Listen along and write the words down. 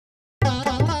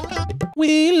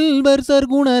Wilbur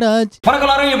Sargunaraj.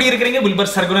 Wilbur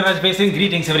Sargunaraj facing.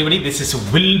 Greetings everybody. This is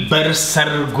Wilbur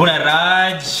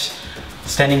Sargunaraj.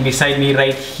 Standing beside me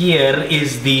right here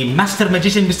is the master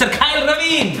magician, Mr. Kyle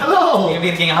Ravin. Hello.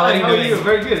 How are you doing?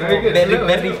 Very good, very good.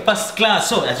 Very first class.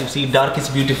 So as you see, dark is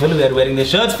beautiful. We are wearing the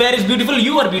shirts. Fair is beautiful.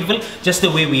 You are beautiful, just the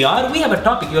way we are. We have a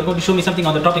topic. You are going to show me something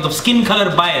on the topic of skin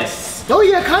color bias. Oh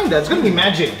yeah, kinda. It's going to be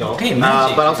magic though. Okay,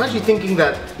 magic. But I was actually thinking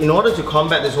that in order to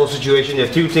combat this whole situation, there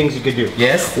are two things you could do.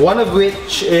 Yes. One of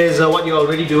which is what you're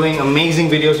already doing. Amazing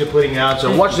videos you're putting out.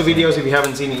 So watch the videos if you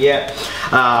haven't seen it yet.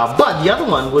 But the other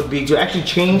one would be to actually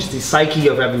change the psyche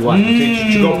of everyone.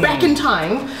 To go back in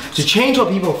time to change what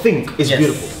people think is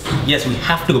beautiful. Yes, we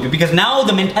have to go because now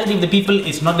the mentality of the people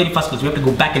is not very first class. We have to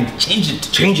go back and change it.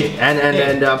 Change it.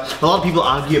 And a lot of people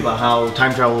argue about how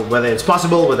time travel, whether it's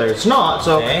possible, whether it's not.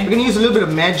 So we're going to use a little bit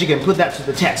of magic and put that to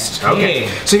the test. Okay.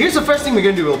 So here's the first thing we're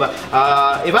going to do, Wilbur.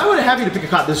 If I were to have you to pick a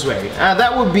card this way,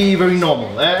 that would be very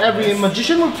normal. Every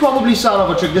magician would probably start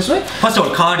off a trick this way. First of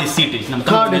all, card is seated.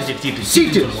 Card is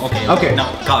seated. Okay.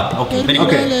 Now, card. Okay. Very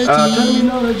good.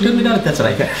 Terminology. That's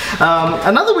right. Okay.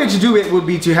 Another way to do it would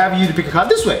be to have you to pick a card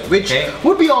this way, which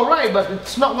would be alright, but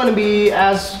it's not going to be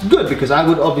as good because I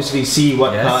would obviously see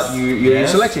what card you're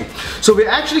selecting. So we're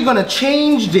actually going to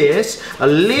change this a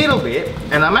little bit,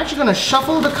 and I'm actually going to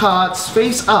shuffle the cards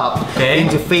face up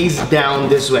into face down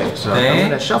this way. So I'm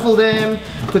going to shuffle them,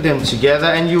 put them together,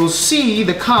 and you'll see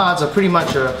the cards are pretty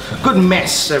much a good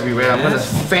mess everywhere. I'm going to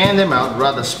fan them out,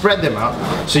 rather spread them out,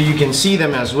 so you can see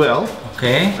them as well.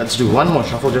 Okay. Let's do one more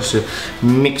shuffle just to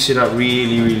mix it up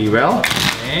really, really well.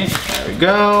 Okay. There we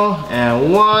go.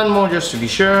 And one more just to be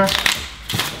sure.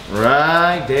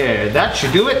 Right there. That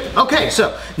should do it. Okay,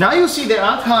 so now you'll see there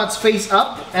are cards face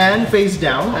up and face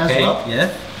down as well.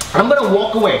 Yeah. I'm going to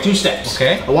walk away 2 steps.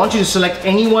 Okay. I want you to select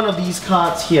any one of these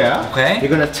cards here. Okay. You're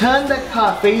going to turn that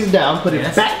card face down, put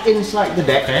it back inside the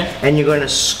deck, and you're going to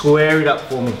square it up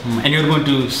for me. And you're going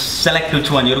to select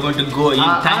which one. You're going to go in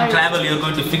time travel. You're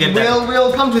going to figure that.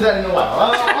 We'll come to that in a while.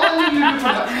 All you need to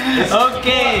do is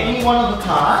any one of the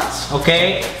cards.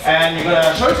 Okay. And you're going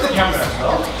to show it to the camera as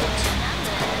well.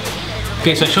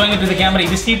 Okay, so showing it to the camera,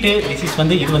 this seat, this is one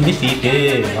seat.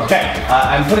 Okay,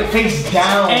 and put it face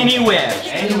down. Anywhere,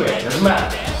 doesn't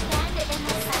matter.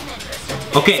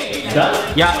 Okay.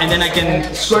 Done? Yeah, and then I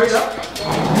can square it up.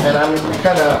 And I'm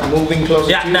kind of moving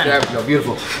closer to you. Done. There we go,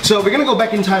 beautiful. So we're going to go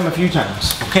back in time a few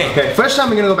times. Okay, first time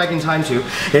we're going to go back in time to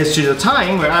is to the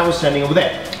time where I was standing over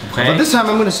there. Okay. But this time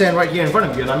I'm going to stand right here in front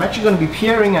of you, and I'm actually going to be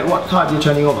peering at what card you're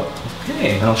turning over.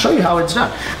 Okay. And I'll show you how it's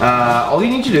done. All you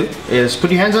need to do is put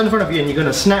your hands in front of you and you're going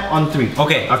to snap on 3.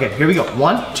 Okay. Okay, here we go.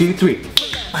 1, 2, 3.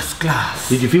 First class.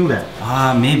 Did you feel that?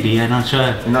 Maybe. I'm not sure.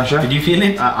 You're not sure? Did you feel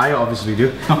it? I obviously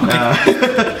do.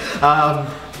 Okay.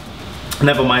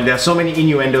 Never mind, there are so many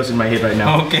innuendos in my head right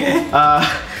now. Okay.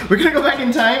 We're going to go back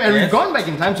in time, and we've gone back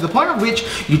in time to the point of which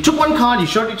you took one card, you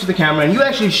showed it to the camera, and you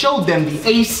actually showed them the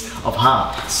Ace of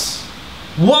Hearts.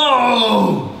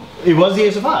 Whoa! It was the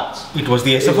Ace of Hearts. It was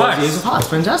the Ace of Hearts. It was the Ace of Hearts.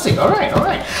 Fantastic. Alright,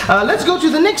 alright. Let's go to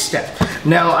the next step.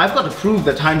 Now, I've got to prove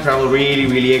that time travel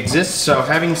really exists. So,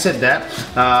 having said that,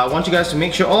 I want you guys to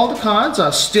make sure all the cards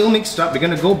are still mixed up. We're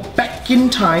going to go back in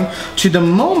time to the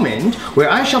moment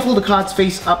where I shuffle the cards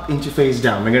face up into face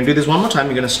down. We're going to do this one more time.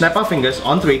 We're going to snap our fingers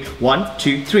on 3. 1,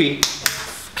 2, 3.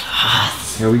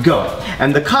 Here we go.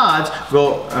 And the cards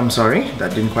go, I'm sorry,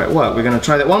 that didn't quite work. We're going to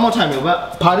try that one more time.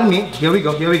 Pardon me. Here we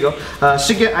go, here we go.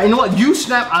 Stick it, you know what, you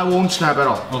snap, I won't snap at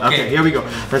all. Okay, here we go.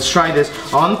 Let's try this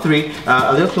on 3.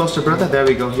 A little closer, brother. There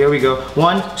we go, here we go.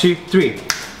 1, 2, 3.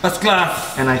 First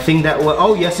class. And I think that will,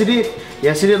 oh yes it did.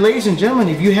 Yes it did, ladies and gentlemen.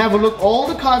 If you have a look, all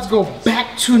the cards go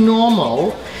back to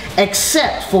normal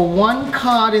except for one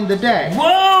card in the deck.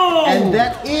 Whoa! And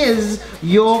that is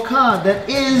your card. That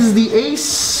is the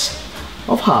Ace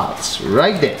of Hearts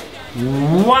right there.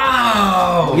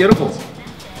 Wow! Beautiful.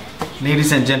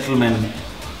 Ladies and gentlemen,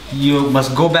 you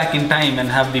must go back in time and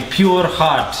have the pure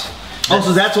heart.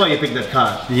 So that's why you picked that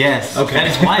card? Yes. Okay. That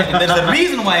is why. There's a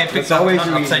reason why I picked it.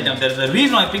 Not upside down. There's a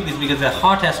reason why I picked this because the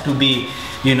heart has to be,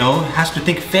 you know, has to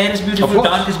think fair is beautiful,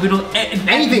 dark is beautiful.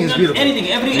 Anything is beautiful. Anything.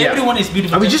 Everyone is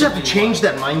beautiful. And we just have to change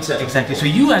that mindset. Exactly. So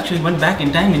you actually went back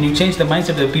in time and you changed the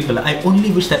mindset of the people. I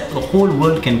only wish that the whole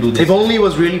world can do this. If only it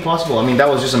was really possible. I mean, that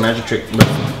was just a magic trick. But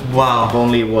wow. If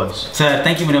only it was. Sir,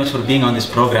 thank you very much for being on this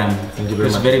program. Thank you very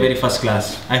much. It was very first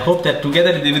class. I hope that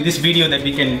together with this video that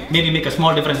we can maybe make a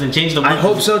small difference and change the world. I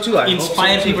hope so too.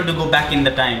 Inspire people to go back in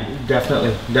the time.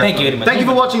 Definitely. Thank you very much. Thank you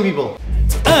for watching, people.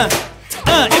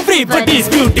 Everybody's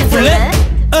beautiful.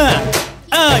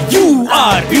 You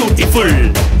are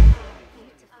beautiful.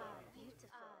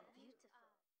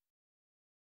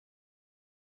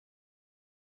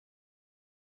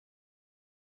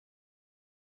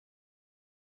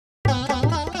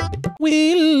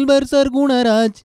 Wilbur Sargunaraj.